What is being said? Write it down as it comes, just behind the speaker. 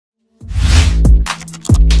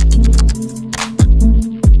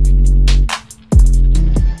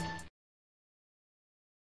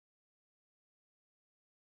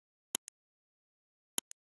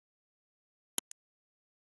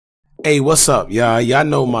Hey, what's up, y'all? Y'all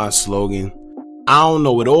know my slogan. I don't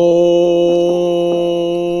know it all,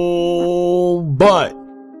 but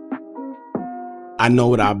I know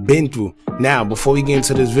what I've been through. Now, before we get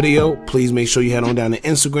into this video, please make sure you head on down to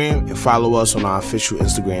Instagram and follow us on our official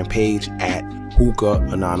Instagram page at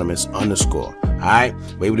HookahAnonymous_. Alright?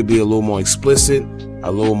 We're able to be a little more explicit,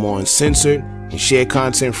 a little more uncensored, and share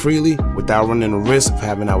content freely without running the risk of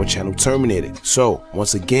having our channel terminated. So,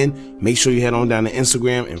 once again, make sure you head on down to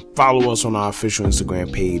Instagram and follow us on our official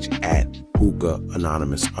Instagram page at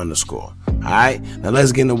HookahAnonymous_. Alright? Now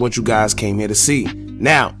let's get into what you guys came here to see.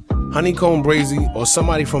 Now, HoneyKomb Brazy, or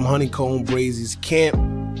somebody from HoneyKomb Brazy's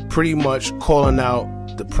camp, pretty much calling out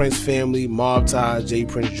the Prince family, MobTies, J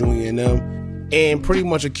Prince Jr. and them, and pretty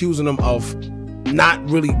much accusing them of not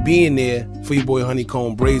really being there for your boy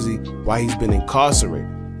HoneyKomb Brazy while he's been incarcerated.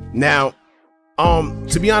 Now,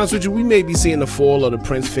 to be honest with you, we may be seeing the fall of the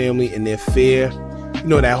Prince family and their fear, you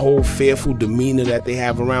know, that whole fearful demeanor that they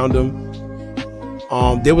have around them.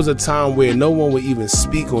 There was a time where no one would even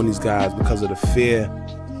speak on these guys because of the fear,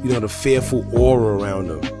 you know, the fearful aura around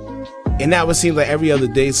them. And now it seems like every other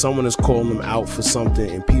day someone is calling them out for something,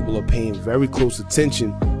 and people are paying very close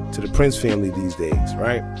attention to the Prince family these days,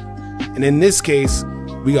 right? And in this case,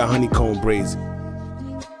 we got HoneyKomb Brazy.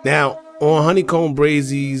 Now, on HoneyKomb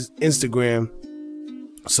Brazy's Instagram,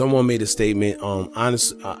 someone made a statement.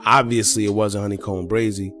 Obviously, it wasn't HoneyKomb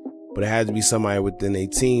Brazy, but it had to be somebody within their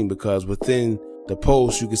team, because within the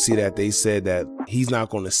post, you can see that they said that he's not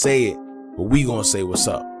going to say it, but we going to say what's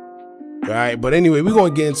up. All right. But anyway, we're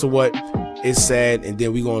going to get into what it said, and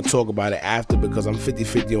then we're going to talk about it after, because I'm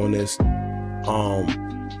 50-50 on this.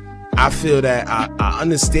 I feel that I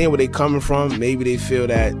understand where they're coming from. Maybe they feel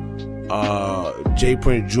that J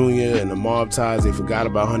Prince Jr. and the MobTies, they forgot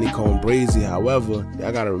about HoneyKomb Brazy. However,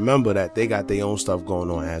 I got to remember that they got their own stuff going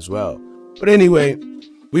on as well. But anyway,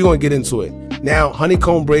 we're going to get into it. Now,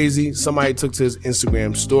 HoneyKomb Brazy, somebody took to his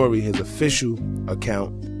Instagram story, his official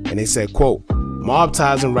account, and they said, quote,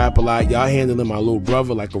 "MobTies and rap a lot. Y'all handling my little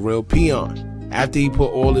brother like a real peon. After he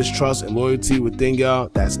put all his trust and loyalty within y'all,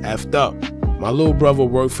 that's effed up. My little brother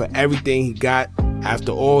worked for everything he got.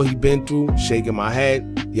 After all he been through, shaking my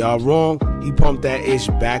head. Y'all wrong. He pumped that ish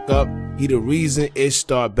back up. He the reason ish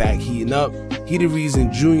start back heating up. He the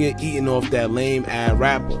reason Junior eating off that lame ass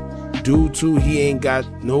rapper. Dude too, he ain't got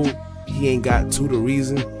to the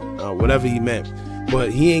reason, whatever he meant.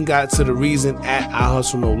 But he ain't got to the reason at I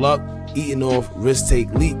hustle no luck. Eating off risk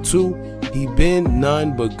take leap too. He been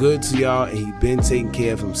none but good to y'all, and he been taking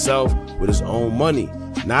care of himself with his own money.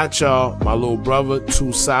 Not y'all. My little brother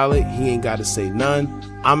too solid. He ain't got to say none.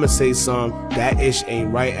 I'ma say some. That ish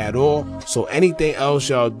ain't right at all. So anything else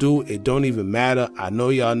y'all do, it don't even matter. I know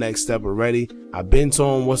y'all next step already. I been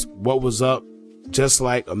told him what was up, just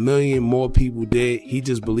like a million more people did. He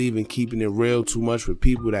just believe in keeping it real too much with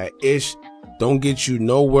people that ish don't get you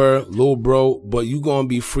nowhere, little bro, but you gonna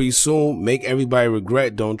be free soon. Make everybody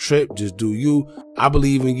regret. Don't trip. Just do you. I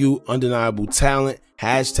believe in you. Undeniable talent.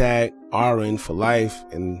 Hashtag RN for life.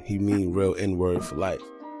 And he mean real N-word for life.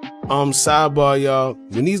 Sidebar, y'all.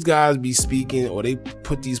 When these guys be speaking or they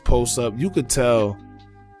put these posts up, you could tell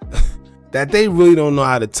that they really don't know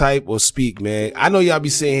how to type or speak, man. I know y'all be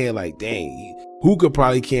sitting here like, dang, Hookah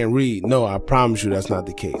probably can't read. No, I promise you that's not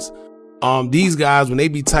the case. These guys, when they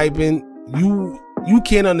be typing, you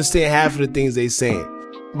can't understand half of the things they saying.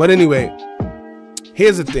 But anyway,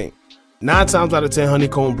 here's the thing. 9 times out of 10,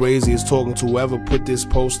 HoneyKomb Brazy is talking to whoever put this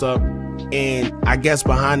post up, and I guess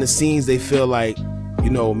behind the scenes they feel like,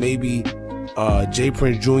 you know, maybe J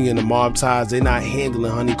Prince Jr. and the MobTies, they're not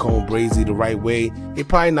handling HoneyKomb Brazy the right way. They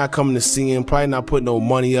probably not coming to see him, probably not putting no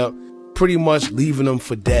money up, pretty much leaving them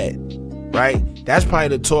for dead, right? That's probably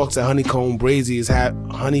the talks that HoneyKomb Brazy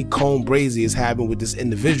is having with this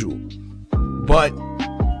individual. But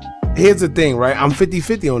here's the thing, right? I'm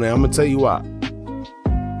 50-50 on that. I'm gonna tell you why.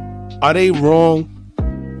 Are they wrong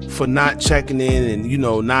for not checking in and, you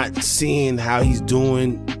know, not seeing how he's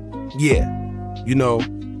doing? Yeah, you know.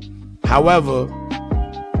 However,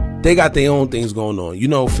 they got their own things going on. You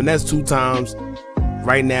know, Finesse 2 Times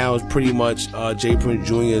right now is pretty much J Prince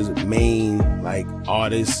Jr.'s main like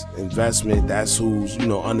artist investment. That's who's, you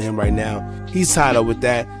know, under him right now. He's tied up with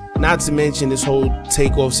that. Not to mention this whole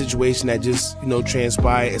takeoff situation that just, you know,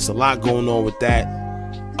 transpired. It's a lot going on with that.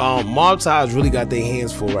 MobTies really got their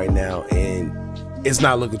hands full right now, and it's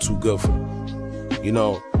not looking too good for them, you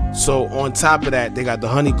know. So on top of that, they got the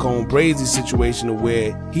HoneyKomb Brazy situation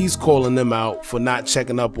where he's calling them out for not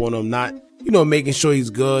checking up on him, not, you know, making sure he's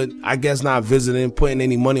good. I guess not visiting, putting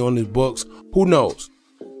any money on his books. Who knows?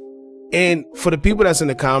 And for the people that's in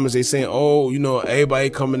the comments, they saying, oh, you know, everybody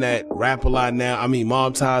coming at Rap a Lot now. I mean,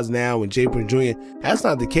 MobTies now and J Prince Jr. That's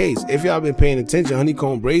not the case. If y'all been paying attention,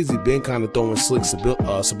 HoneyKomb Brazy been kind of throwing slick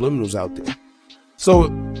subliminals out there. So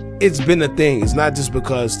it's been a thing. It's not just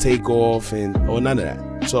because Takeoff or none of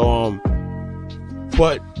that. So,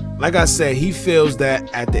 but like I said, he feels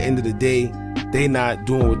that at the end of the day, they not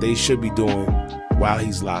doing what they should be doing while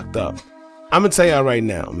he's locked up. I'm gonna tell y'all right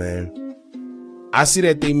now, man. I see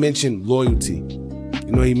that they mentioned loyalty.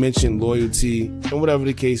 You know, he mentioned loyalty and whatever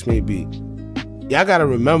the case may be. Y'all gotta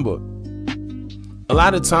remember, a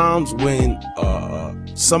lot of times when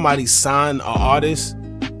somebody sign an artist,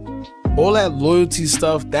 all that loyalty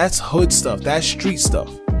stuff, that's hood stuff, that's street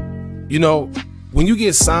stuff. You know, when you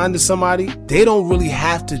get signed to somebody, they don't really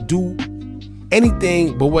have to do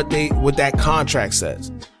anything but what that contract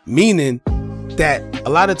says. Meaning that a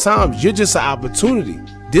lot of times you're just an opportunity.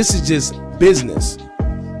 This is just business.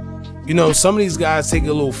 You know, some of these guys take it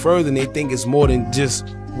a little further and they think it's more than just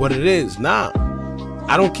what it is. Nah,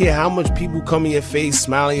 I don't care how much people come in your face,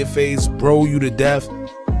 smile in your face, bro you to death.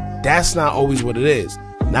 That's not always what it is.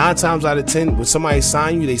 9 times out of 10, when somebody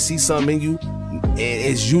sign you, they see something in you, and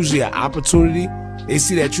it's usually an opportunity. They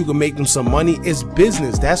see that you can make them some money. It's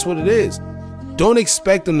business. That's what it is. Don't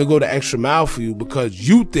expect them to go the extra mile for you because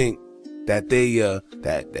you think that they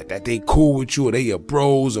that they cool with you or they your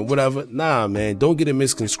bros and whatever. Nah, man, don't get it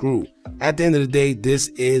misconstrued. At the end of the day, this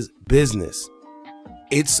is business.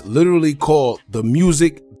 It's literally called the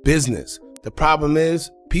music business. The problem is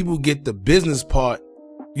people get the business part,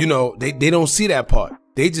 you know, they don't see that part.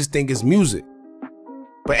 They just think it's music.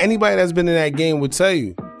 But anybody that's been in that game will tell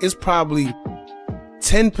you it's probably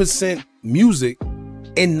 10% music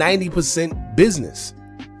and 90% business.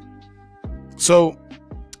 So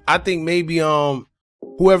I think maybe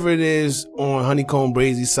whoever it is on HoneyKomb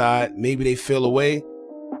Brazy's side, maybe they feel away.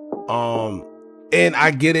 And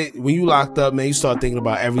I get it. When you locked up, man, you start thinking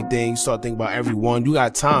about everything. You start thinking about everyone. You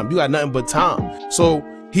got time. You got nothing but time. So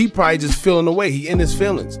he probably just feeling away. He in his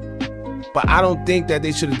feelings. But I don't think that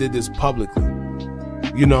they should have did this publicly.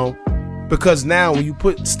 You know, because now when you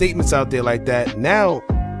put statements out there like that, now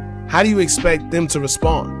how do you expect them to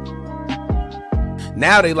respond?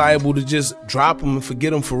 Now they liable to just drop them and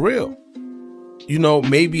forget them for real. You know,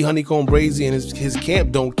 maybe HoneyKomb Brazy and his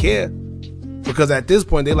camp don't care because at this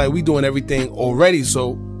point they're like, we doing everything already,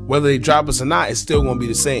 so whether they drop us or not, it's still gonna be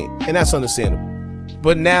the same, and that's understandable.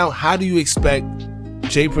 But now, how do you expect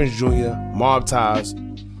J Prince Jr., MobTies,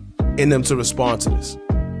 and them to respond to this?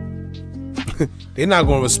 They're not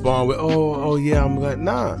gonna respond with, oh yeah, I'm like,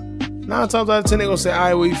 nah. 9 times out of 10 they're gonna say, all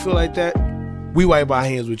right, well, you feel like that? We wipe our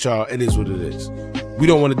hands with y'all. It is what it is. We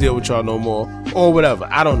don't want to deal with y'all no more, or whatever.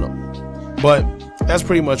 I don't know, but that's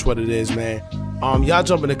pretty much what it is, man. Y'all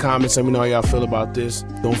jump in the comments, let me know how y'all feel about this.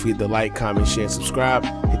 Don't forget to like, comment, share, and subscribe.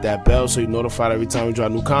 Hit that bell so you're notified every time we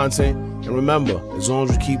drop new content. And remember, as long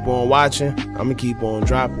as you keep on watching, I'm gonna keep on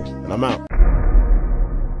dropping, and I'm out.